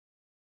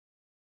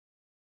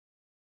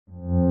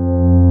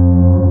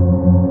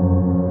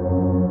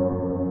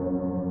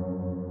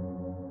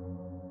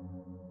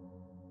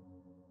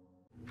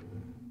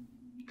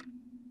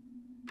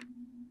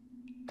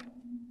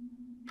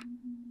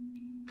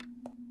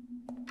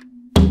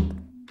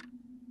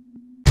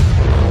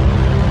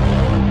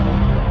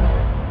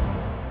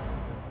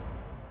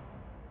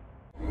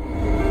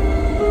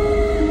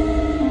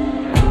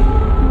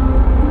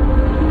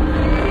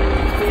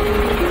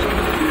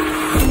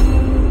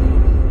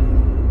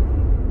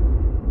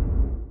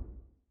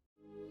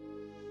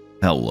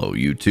Hello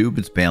YouTube,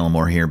 it's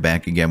Balamore here,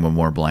 back again with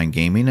more blind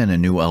gaming and a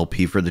new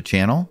LP for the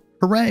channel.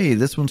 Hooray!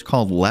 This one's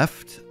called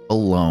Left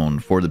Alone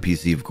for the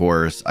PC, of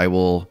course. I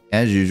will,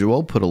 as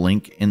usual, put a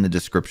link in the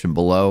description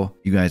below.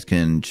 You guys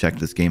can check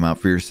this game out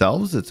for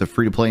yourselves. It's a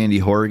free-to-play indie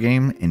horror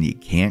game, and you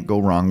can't go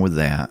wrong with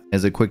that.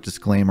 As a quick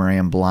disclaimer, I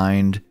am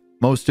blind.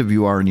 Most of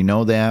you already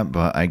know that,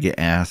 but I get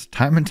asked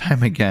time and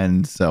time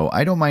again, so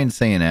I don't mind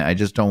saying it. I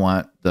just don't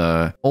want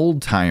the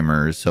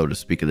old-timers, so to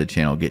speak, of the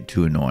channel get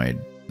too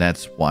annoyed.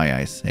 That's why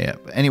I say it.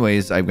 But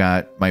anyways, I've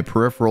got my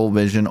peripheral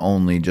vision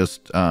only,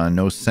 just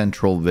no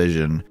central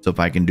vision. So if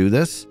I can do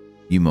this,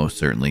 you most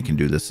certainly can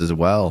do this as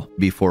well.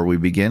 Before we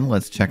begin,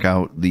 let's check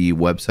out the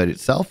website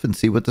itself and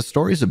see what the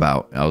story's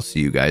about. I'll see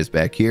you guys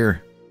back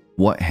here.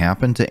 What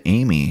happened to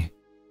Amy?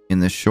 In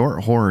this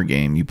short horror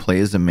game, you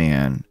play as a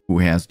man who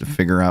has to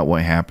figure out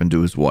what happened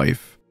to his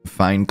wife.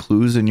 Find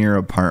clues in your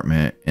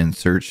apartment and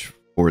search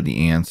for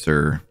the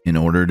answer in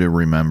order to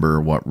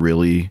remember what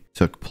really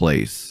took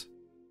place.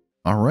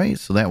 All right,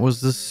 so that was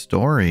the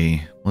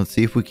story. Let's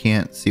see if we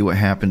can't see what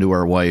happened to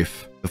our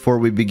wife. Before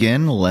we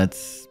begin,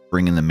 let's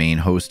bring in the main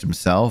host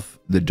himself,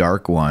 the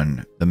Dark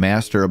One, the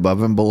master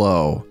above and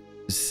below,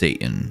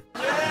 Satan.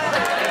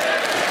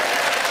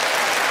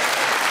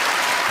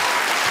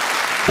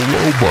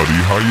 Hello, buddy.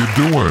 How you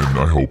doing?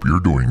 I hope you're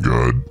doing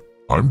good.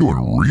 I'm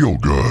doing real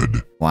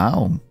good.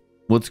 Wow.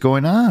 What's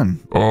going on?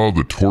 Oh,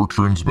 the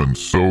torturing's been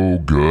so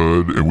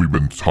good, and we've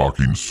been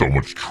talking so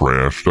much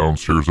trash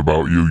downstairs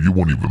about you, you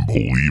won't even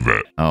believe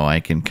it. Oh, I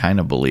can kind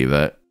of believe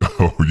it.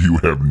 Oh, you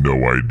have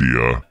no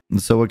idea.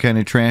 So what kind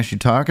of trash you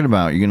talking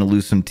about? You gonna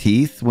lose some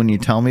teeth when you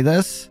tell me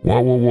this?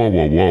 Whoa, whoa, whoa,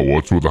 whoa, whoa.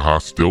 What's with the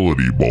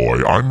hostility,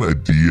 boy? I'm a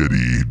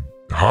deity.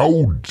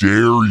 How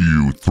dare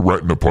you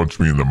threaten to punch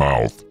me in the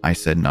mouth? I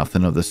said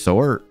nothing of the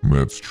sort.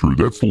 That's true.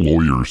 That's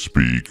lawyer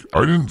speak.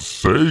 I didn't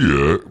say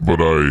it,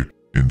 but I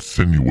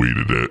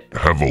insinuated it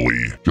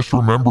heavily. Just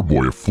remember,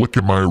 boy, a flick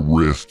of my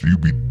wrist, you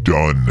be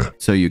done.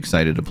 So you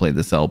excited to play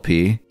this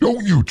LP?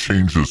 Don't you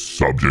change the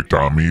subject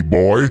on me,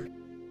 boy.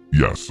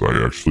 Yes,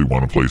 I actually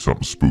want to play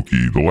something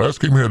spooky. The last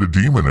game had a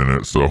demon in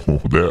it, so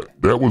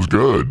that was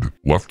good.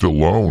 Left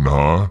alone,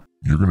 huh?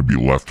 You're going to be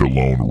left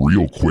alone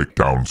real quick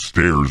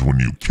downstairs when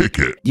you kick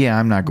it. Yeah,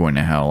 I'm not going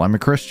to hell. I'm a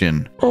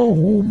Christian.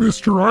 Oh,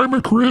 mister, I'm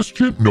a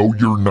Christian. No,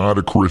 you're not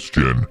a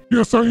Christian.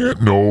 Yes, I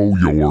am. No,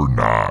 you're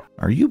not.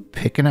 Are you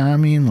picking on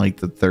me in like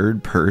the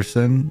third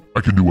person? I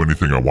can do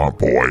anything I want,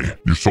 boy.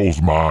 Your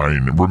soul's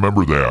mine.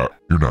 Remember that.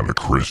 You're not a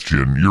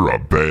Christian. You're a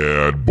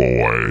bad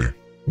boy.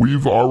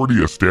 We've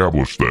already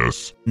established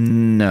this.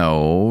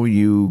 No,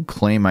 you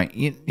claim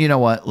you know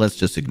what? Let's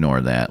just ignore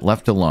that.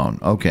 Left alone.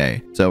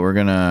 Okay. So we're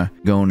gonna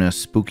go in a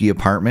spooky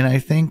apartment, I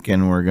think,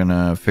 and we're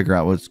gonna figure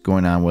out what's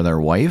going on with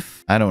our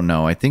wife. I don't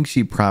know. I think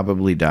she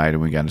probably died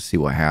and we gotta see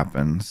what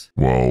happens.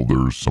 Well,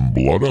 there's some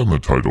blood on the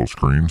title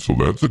screen, so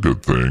that's a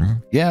good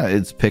thing. Yeah,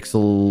 it's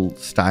pixel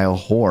style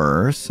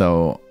horror,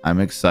 so I'm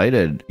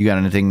excited. You got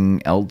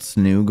anything else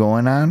new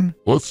going on?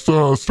 Let's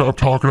stop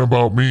talking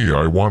about me.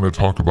 I want to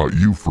talk about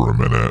you for a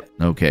minute.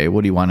 Okay,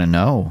 what do you want to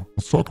know?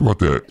 Let's talk about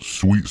that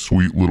sweet,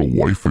 sweet little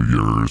wife of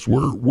yours.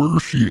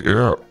 Where's she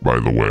at, by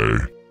the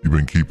way? You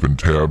been keeping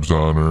tabs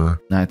on her?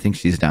 I think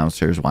she's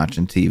downstairs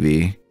watching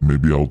TV.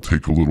 Maybe I'll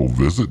take a little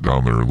visit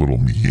down there, a little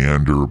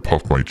meander,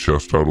 puff my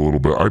chest out a little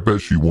bit. I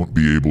bet she won't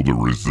be able to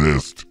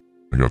resist.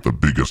 I got the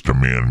biggest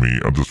command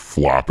meat. I'll just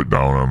flop it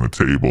down on the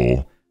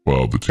table.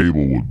 Well, the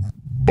table would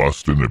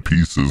bust into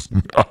pieces.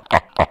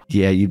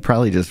 Yeah, you'd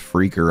probably just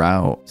freak her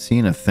out.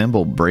 Seeing a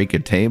thimble break a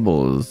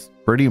table is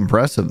pretty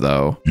impressive,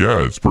 though.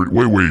 Yeah, it's pretty...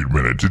 Wait a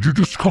minute. Did you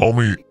just call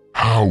me...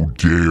 How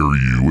dare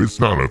you? It's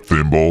not a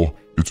thimble.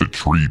 It's a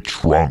tree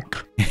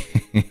trunk.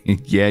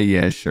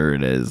 Yeah, sure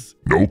it is.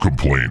 No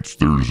complaints.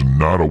 There's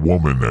not a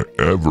woman that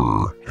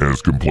ever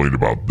has complained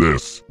about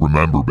this.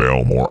 Remember,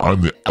 Balamore,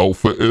 I'm the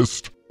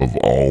alphaist of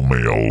all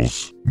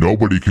males.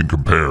 Nobody can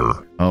compare.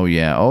 Oh,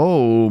 yeah.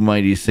 Oh,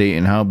 mighty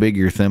Satan, how big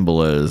your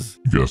thimble is.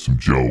 You got some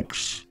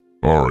jokes.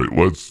 All right,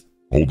 let's...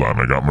 Hold on,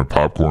 I got my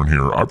popcorn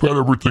here. I've got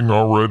everything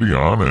already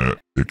on it,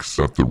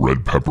 except the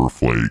red pepper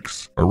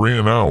flakes. I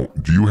ran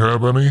out. Do you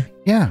have any?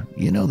 Yeah,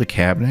 you know the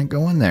cabinet.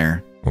 Go in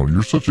there. Oh,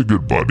 you're such a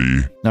good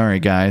buddy. All right,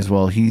 guys.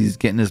 Well, he's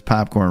getting his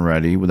popcorn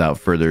ready. Without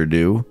further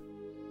ado,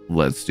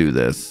 let's do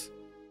this.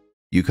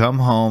 You come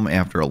home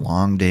after a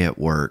long day at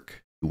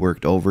work. You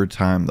worked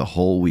overtime the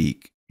whole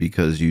week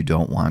because you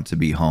don't want to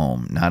be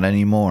home. Not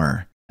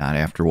anymore. Not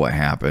after what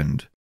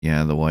happened.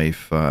 Yeah, the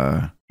wife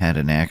had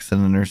an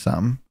accident or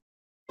something.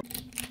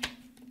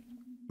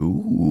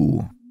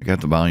 Ooh, I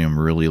got the volume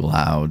really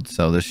loud,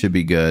 so this should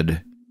be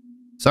good.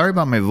 Sorry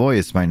about my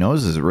voice. My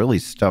nose is really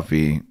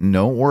stuffy.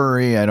 Don't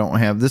worry, I don't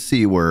have the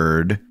C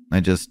word. I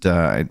just,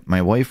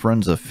 my wife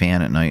runs a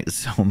fan at night,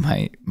 so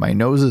my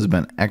nose has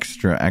been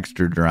extra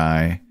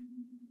dry.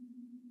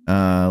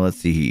 Let's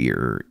see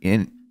here.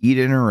 Eat,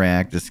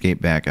 interact,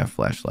 escape back, have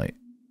flashlight.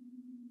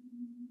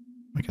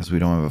 I guess we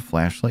don't have a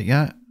flashlight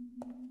yet.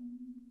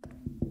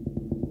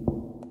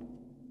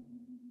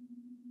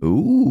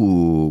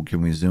 Ooh,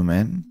 can we zoom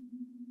in?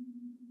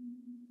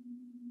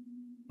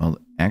 Well,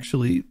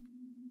 actually,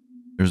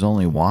 There's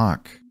only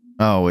walk.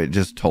 Oh, it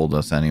just told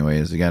us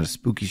anyways. You got a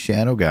spooky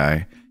shadow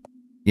guy.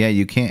 Yeah,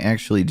 you can't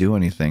actually do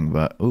anything,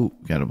 but... Oh,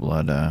 got a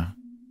blood,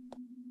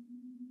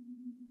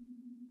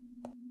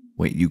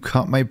 Wait, you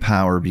cut my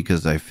power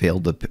because I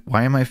failed to...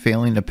 Why am I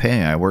failing to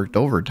pay? I worked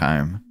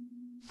overtime.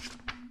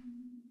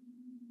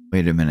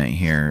 Wait a minute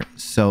here.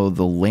 So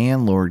the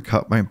landlord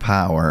cut my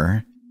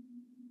power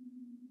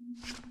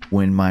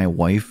when my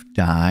wife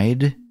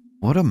died?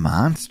 What a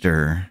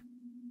monster.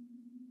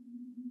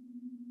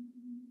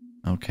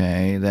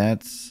 Okay,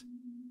 that's...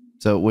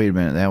 So, wait a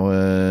minute. That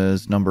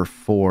was number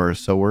 4.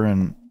 So we're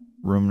in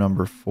room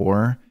number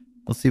 4.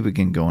 Let's see if we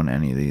can go in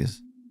any of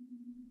these.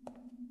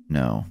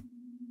 No.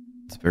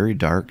 It's very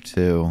dark,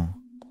 too.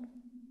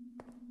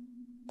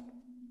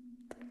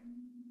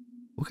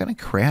 What kind of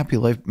crappy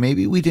life?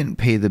 Maybe we didn't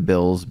pay the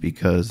bills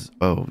because...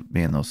 Oh,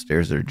 man, those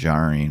stairs are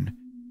jarring.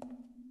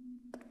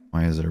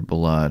 Why is there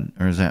blood?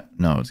 Or is that...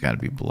 No, it's got to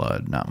be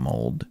blood, not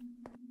mold.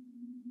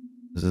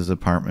 This is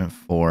apartment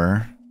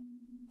 4.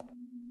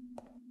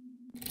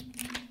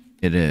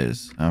 It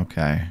is.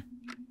 Okay.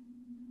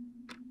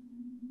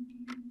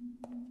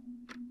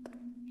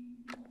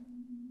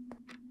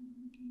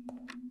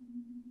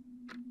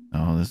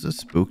 Oh, this is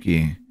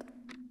spooky.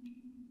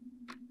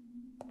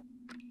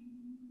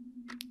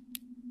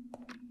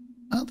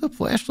 Oh, the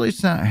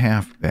flashlight's not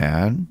half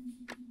bad.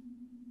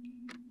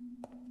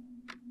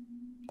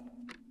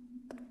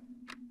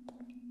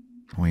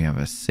 We have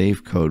a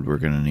safe code we're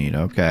going to need.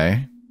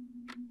 Okay.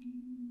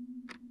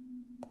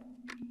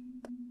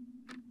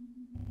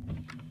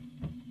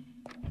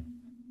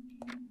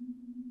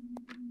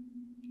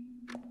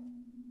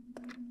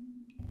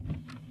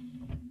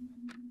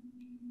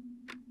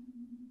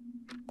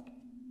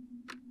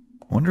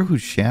 Wonder who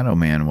Shadow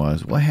Man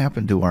was. What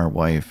happened to our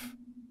wife?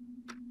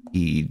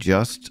 He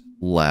just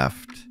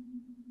left.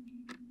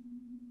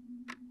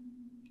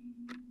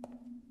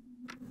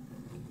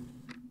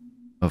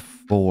 A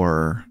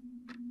 4.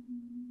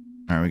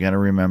 All right, we got to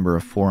remember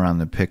a 4 on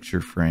the picture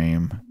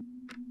frame.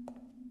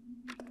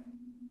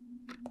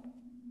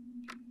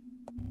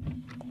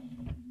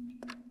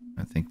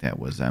 I think that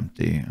was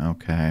empty.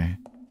 Okay.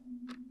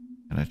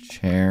 Got a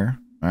chair.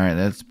 All right,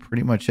 that's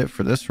pretty much it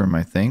for this room,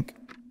 I think.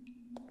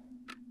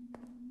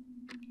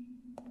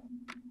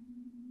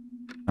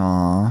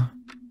 Aw.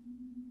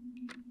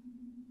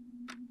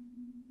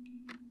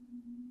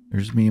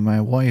 There's me and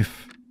my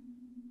wife.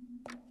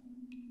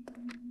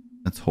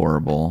 That's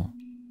horrible.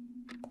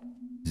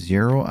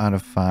 0 out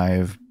of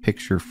 5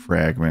 picture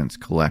fragments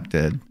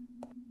collected.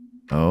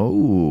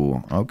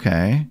 Oh,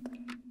 okay.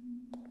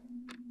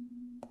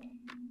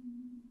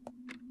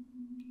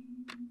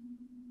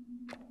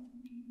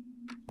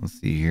 Let's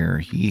see here.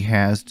 He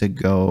has to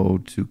go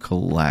to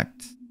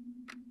collect.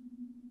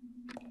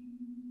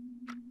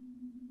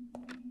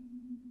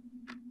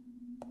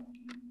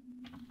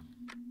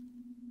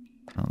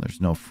 Oh,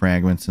 there's no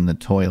fragments in the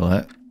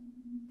toilet.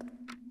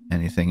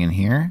 Anything in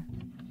here?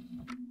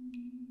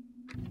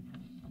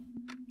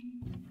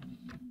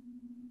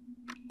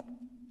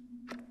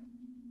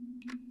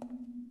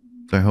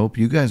 So I hope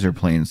you guys are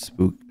playing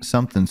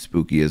something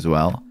spooky as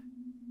well.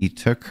 He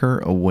took her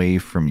away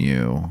from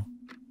you.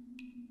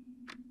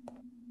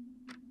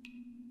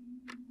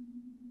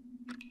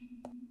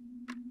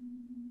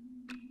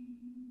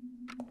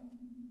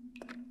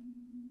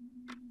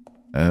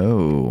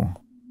 Oh.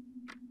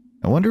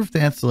 I wonder if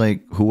that's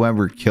like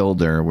whoever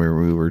killed her, where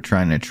we were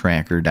trying to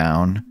track her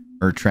down.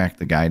 Or track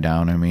the guy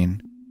down, I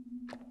mean.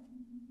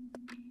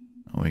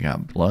 Oh, we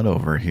got blood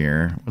over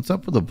here. What's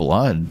up with the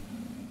blood?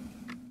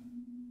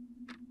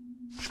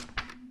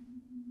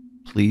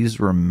 Please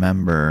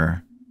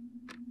remember.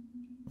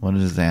 What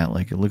is that?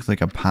 Like, it looks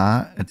like a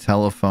pot, a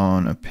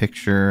telephone, a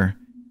picture,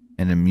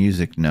 and a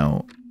music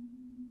note.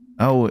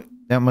 Oh,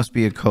 that must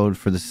be a code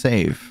for the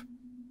safe.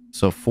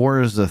 So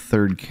 4 is the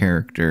 3rd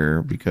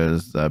character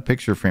because the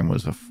picture frame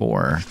was a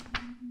 4.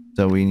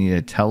 So we need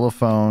a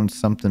telephone,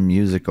 something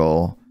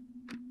musical.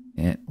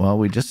 And, well,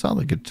 we just saw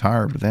the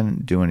guitar, but that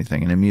didn't do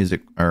anything. And a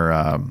music, or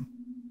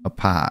a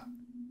pot.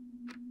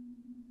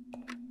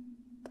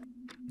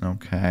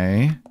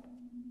 Okay.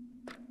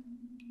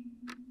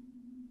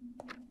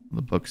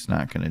 The book's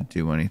not going to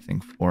do anything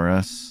for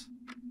us.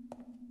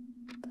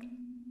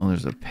 Oh,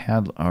 there's a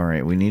pad. All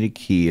right, we need a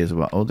key as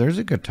well. Oh, there's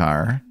a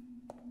guitar.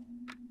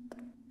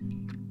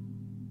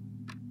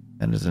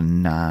 That is a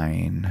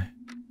 9.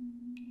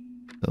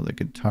 So the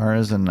guitar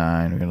is a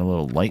 9. We got a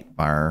little light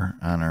bar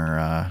on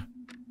our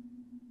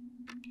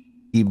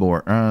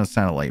keyboard. It's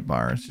not a light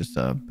bar. It's just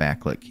a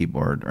backlit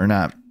keyboard. Or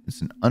not.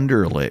 It's an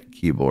underlit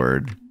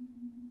keyboard.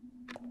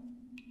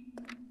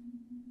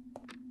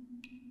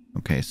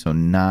 Okay, so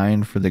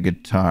 9 for the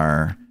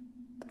guitar.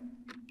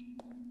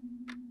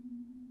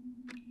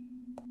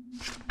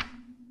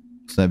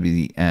 So that'd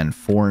be the end.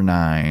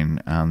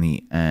 4-9 on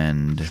the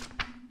end.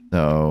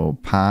 So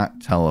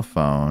pot,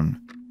 telephone.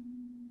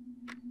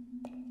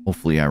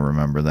 Hopefully I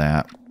remember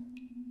that.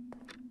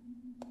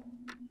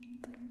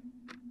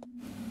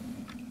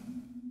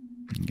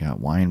 You got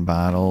wine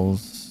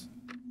bottles.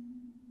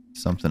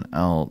 Something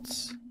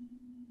else.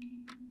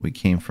 We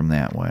came from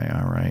that way.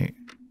 All right.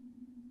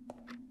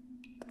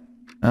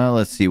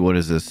 Let's see. What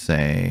does this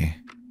say?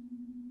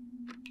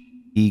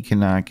 He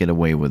cannot get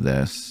away with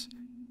this.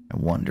 I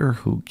wonder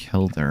who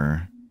killed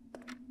her.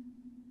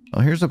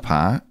 Oh, here's a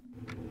pot.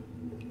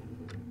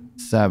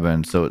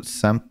 7. So it's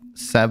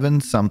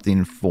 7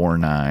 something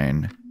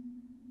 49.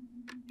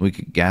 We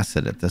could guess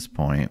it at this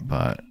point,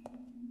 but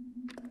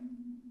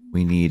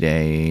we need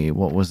a...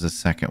 What was the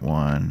second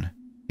one?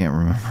 Can't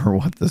remember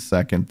what the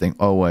second thing...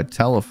 Oh, a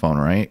telephone,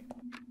 right?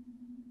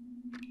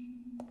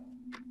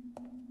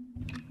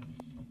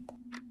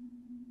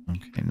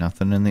 Okay,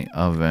 nothing in the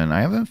oven.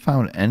 I haven't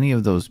found any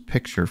of those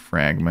picture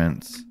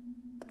fragments.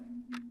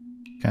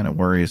 Kind of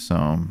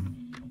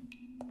worrisome.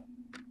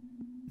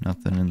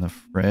 Nothing in the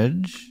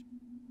fridge.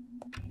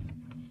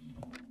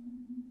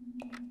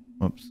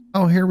 Whoops.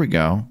 Oh, here we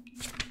go.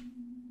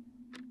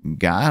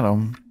 Got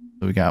them.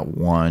 So we got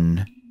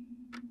 1.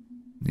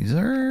 These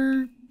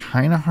are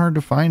kind of hard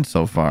to find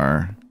so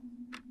far.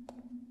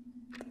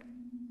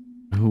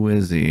 Who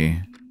is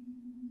he?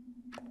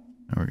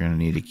 We're going to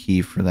need a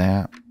key for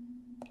that.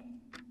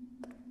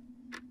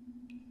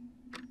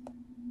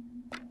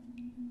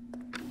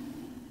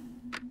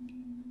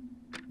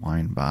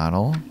 Wine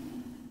bottle.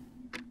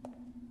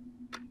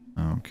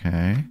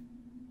 Okay.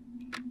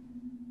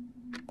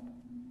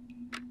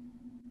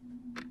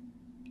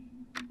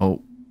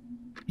 Oh,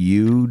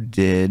 you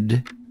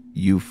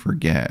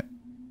forget.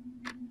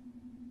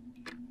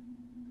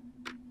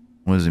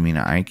 What does it mean?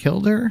 I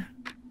killed her?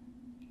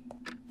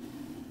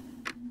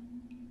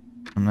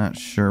 I'm not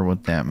sure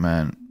what that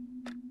meant.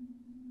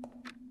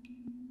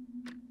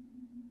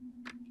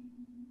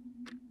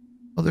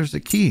 Oh, there's a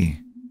key.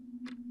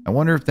 I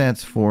wonder if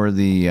that's for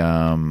the,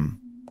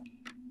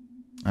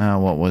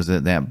 what was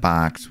it? That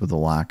box with a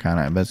lock on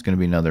it. I bet it's going to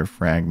be another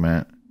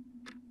fragment.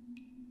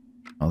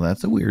 Oh,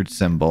 that's a weird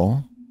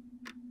symbol.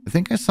 I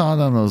think I saw it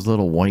on those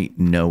little white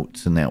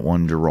notes in that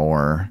one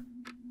drawer.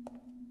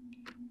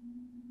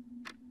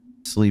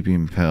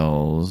 Sleeping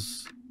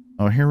pills.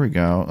 Oh, here we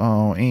go.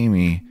 Oh,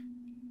 Amy.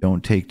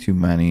 Don't take too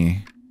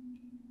many.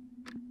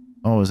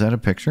 Oh, is that a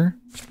picture?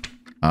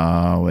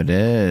 Oh, it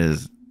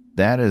is.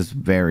 That is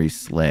very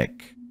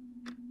slick.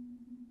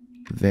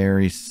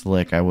 Very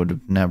slick. I would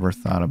have never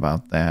thought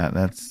about that.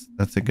 That's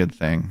a good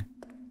thing.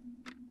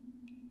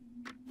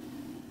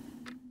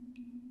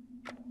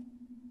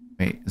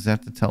 Wait, is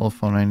that the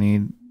telephone I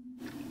need?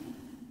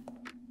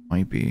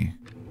 Might be.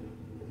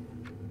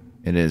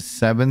 It is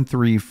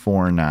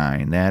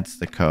 7349. That's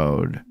the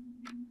code.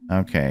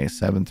 Okay,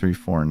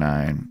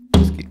 7349.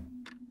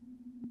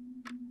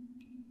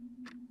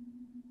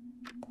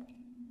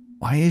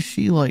 Why is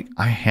she like...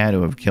 I had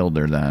to have killed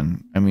her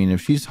then. I mean,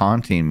 if she's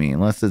haunting me,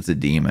 unless it's a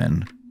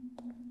demon.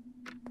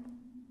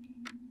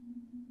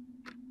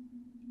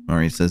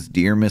 Alright, it says,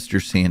 Dear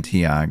Mr.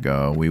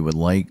 Santiago, we would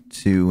like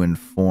to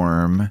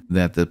inform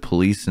that the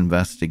police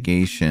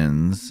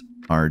investigations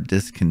are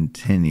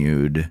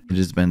discontinued. It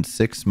has been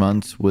 6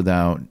 months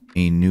without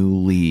a new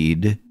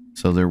lead,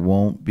 so there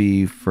won't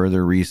be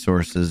further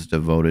resources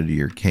devoted to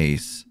your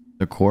case.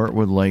 The court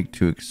would like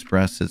to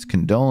express its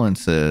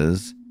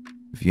condolences.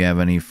 If you have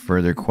any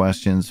further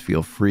questions,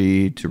 feel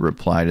free to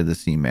reply to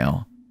this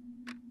email.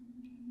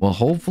 Well,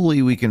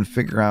 hopefully we can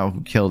figure out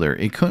who killed her.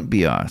 It couldn't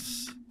be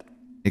us.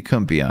 It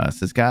couldn't be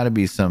us. It's got to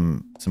be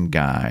some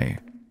guy.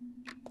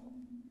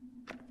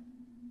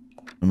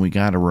 And we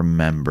got to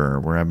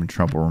remember. We're having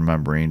trouble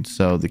remembering.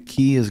 So the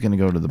key is going to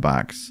go to the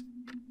box.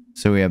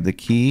 So we have the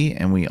key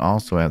and we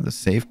also have the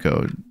safe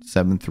code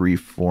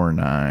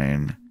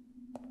 7349.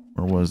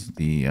 Where was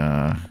the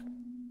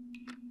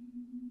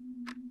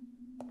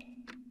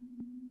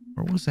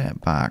where was that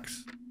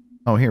box?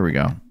 Oh, here we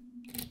go.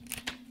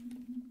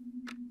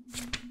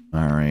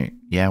 All right.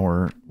 Yeah,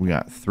 we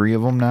got 3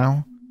 of them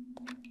now.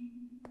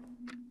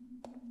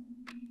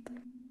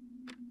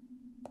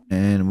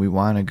 And we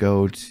want to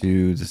go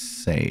to the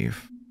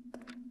safe.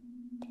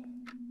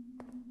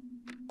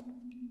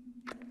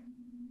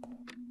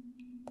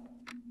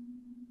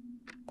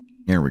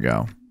 Here we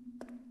go.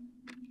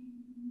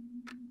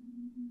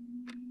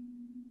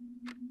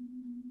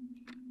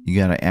 You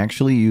got to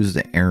actually use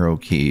the arrow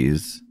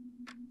keys.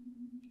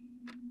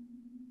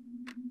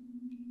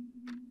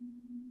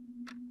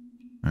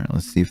 All right,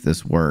 let's see if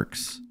this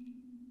works.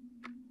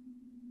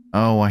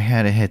 Oh, I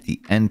had to hit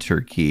the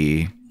enter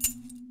key.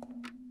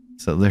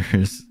 So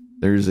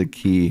there's a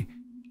key.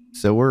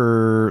 So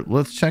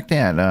let's check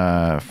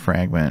that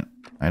fragment.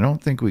 I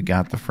don't think we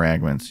got the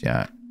fragments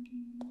yet.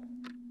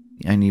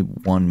 I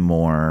need one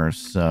more.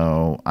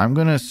 So I'm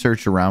going to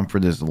search around for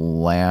this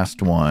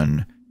last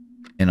one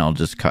and I'll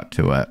just cut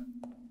to it.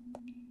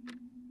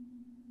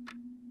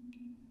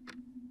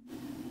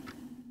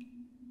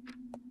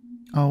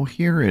 Oh,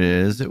 here it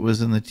is. It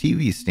was in the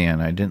TV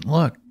stand. I didn't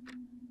look.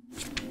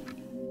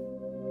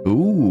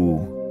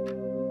 Ooh.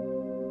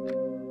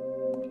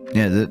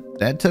 Yeah,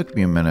 that took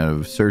me a minute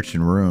of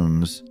searching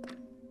rooms.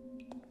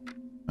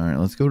 All right,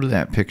 let's go to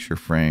that picture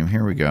frame.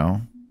 Here we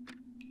go.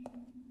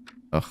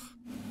 Ugh.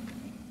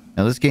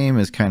 Now, this game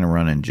is kind of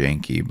running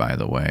janky, by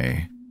the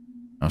way.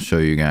 I'll show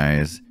you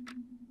guys.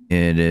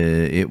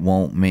 It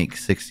won't make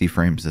 60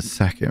 frames a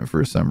second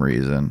for some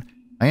reason.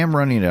 I am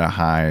running at a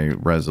high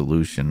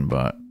resolution,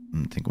 but I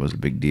didn't think it was a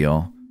big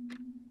deal.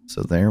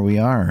 So there we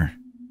are.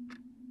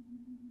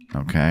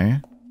 Okay.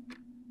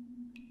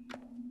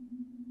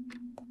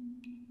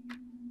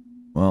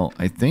 Well,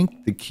 I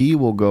think the key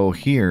will go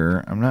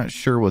here. I'm not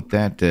sure what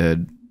that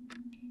did.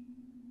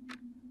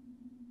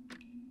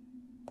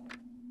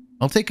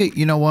 I'll take it.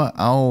 You know what?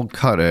 I'll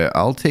cut it.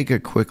 I'll take a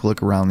quick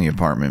look around the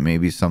apartment.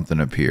 Maybe something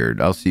appeared.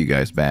 I'll see you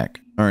guys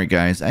back. All right,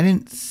 guys. I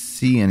didn't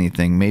see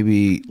anything.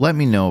 Maybe let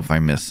me know if I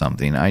missed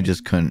something. I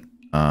just couldn't.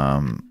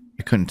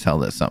 I couldn't tell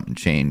that something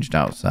changed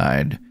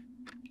outside.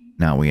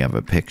 Now we have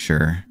a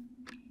picture.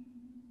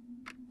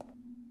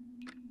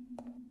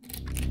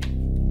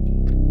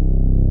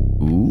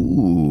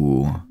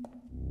 Ooh.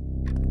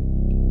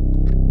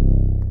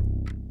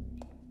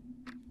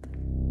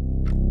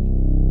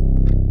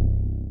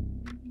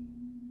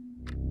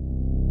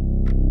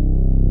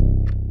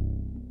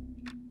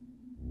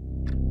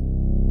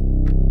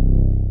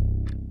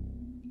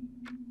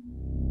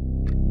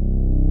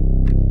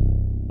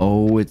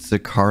 Oh, it's the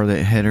car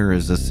that hit her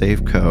as a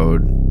safe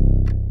code.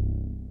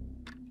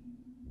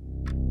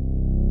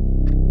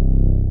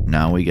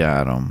 Now we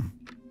got him.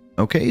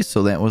 Okay,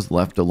 so that was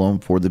Left Alone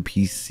for the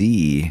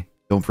PC.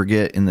 Don't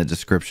forget, in the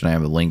description I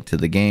have a link to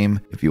the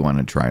game if you want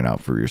to try it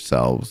out for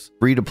yourselves.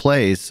 Free to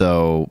play,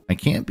 so I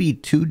can't be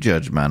too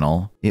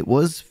judgmental. It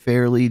was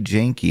fairly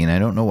janky, and I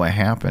don't know what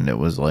happened. It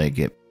was like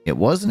it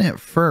wasn't at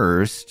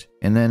first,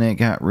 and then it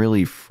got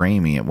really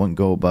framey. It wouldn't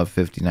go above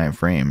 59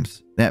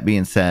 frames. That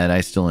being said,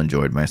 I still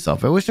enjoyed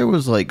myself. I wish there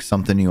was like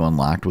something you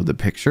unlocked with the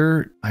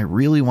picture. I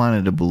really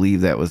wanted to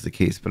believe that was the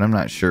case, but I'm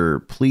not sure.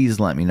 Please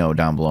let me know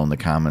down below in the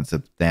comments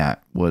if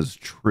that was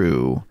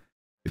true.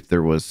 If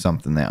there was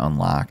something that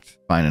unlocked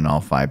finding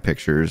all 5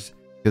 pictures,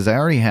 because I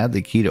already had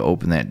the key to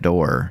open that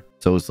door.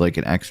 So it's like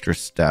an extra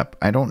step.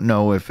 I don't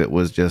know if it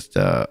was just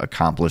a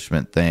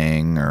accomplishment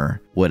thing or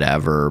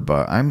whatever,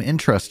 but I'm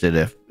interested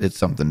if it's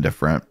something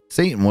different.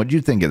 Satan, what'd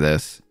you think of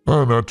this?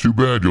 Not too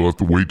bad. You'll have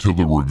to wait till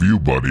the review,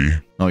 buddy.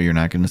 Oh, you're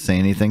not going to say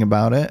anything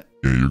about it?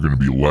 Yeah, you're going to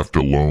be left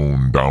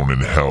alone down in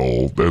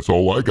hell. That's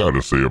all I got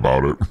to say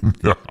about it.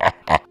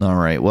 All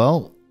right,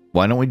 well,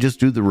 why don't we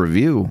just do the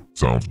review?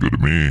 Sounds good to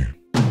me.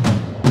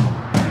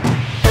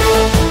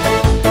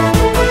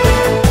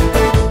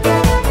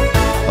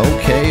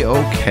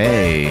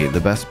 Okay.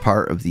 The best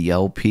part of the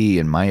LP,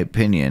 in my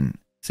opinion,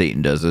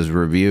 Satan does his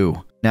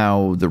review.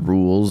 Now, the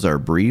rules are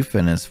brief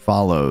and as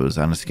follows.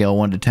 On a scale of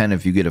 1 to 10,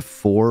 if you get a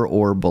 4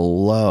 or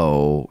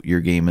below, your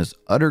game is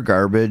utter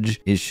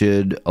garbage. It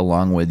should,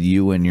 along with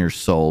you and your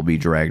soul, be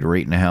dragged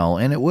right into hell.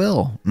 And it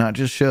will. Not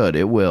just should,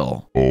 it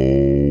will.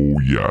 Oh,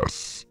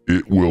 yes.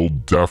 It will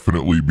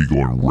definitely be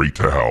going right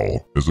to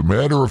hell. As a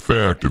matter of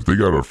fact, if they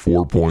got a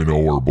 4.0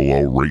 or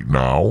below right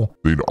now,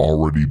 they'd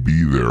already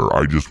be there.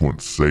 I just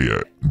wouldn't say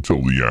it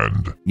until the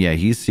end. Yeah,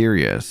 he's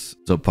serious.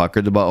 So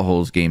pucker the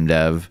buttholes, game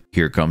dev.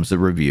 Here comes the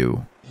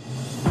review.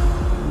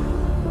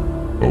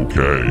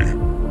 Okay.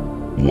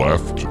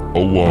 Left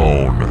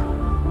Alone.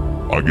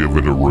 I give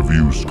it a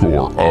review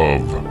score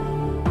of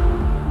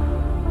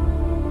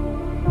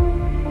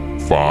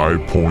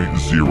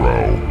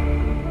 5.0.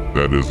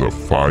 That is a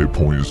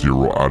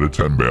 5.0 out of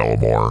 10,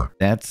 Ballamore.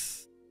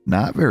 That's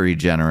not very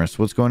generous.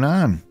 What's going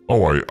on?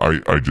 Oh,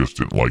 I just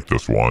didn't like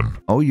this one.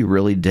 Oh, you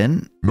really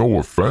didn't? No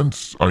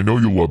offense. I know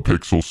you love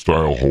pixel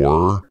style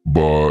horror,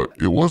 but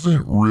it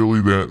wasn't really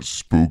that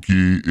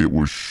spooky. It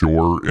was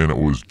short and it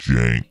was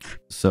jank.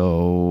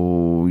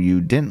 So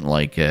you didn't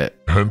like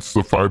it? Hence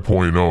the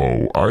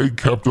 5.0. I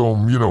kept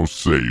them,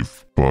 safe.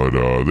 But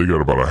they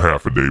got about a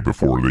half a day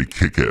before they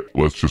kick it.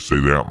 Let's just say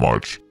that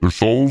much. Their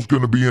soul's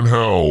gonna be in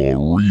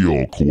hell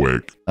real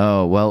quick.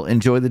 Oh, well,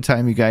 enjoy the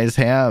time you guys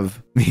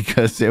have,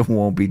 because it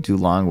won't be too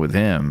long with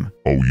him.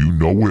 Oh, you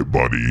know it,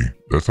 buddy.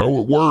 That's how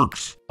it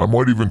works. I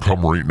might even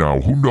come right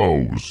now. Who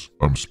knows?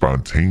 I'm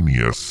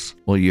spontaneous.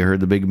 Well, you heard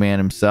the big man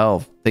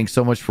himself. Thanks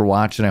so much for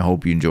watching. I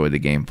hope you enjoyed the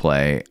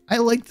gameplay. I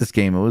liked this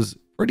game. It was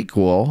pretty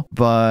cool,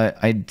 but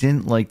I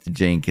didn't like the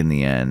jank in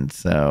the end.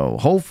 So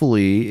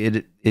hopefully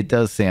it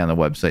does say on the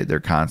website they're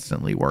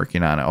constantly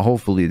working on it.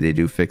 Hopefully they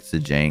do fix the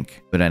jank.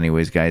 But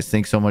anyways, guys,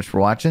 thanks so much for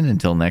watching.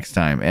 Until next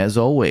time, as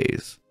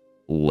always,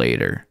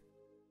 later.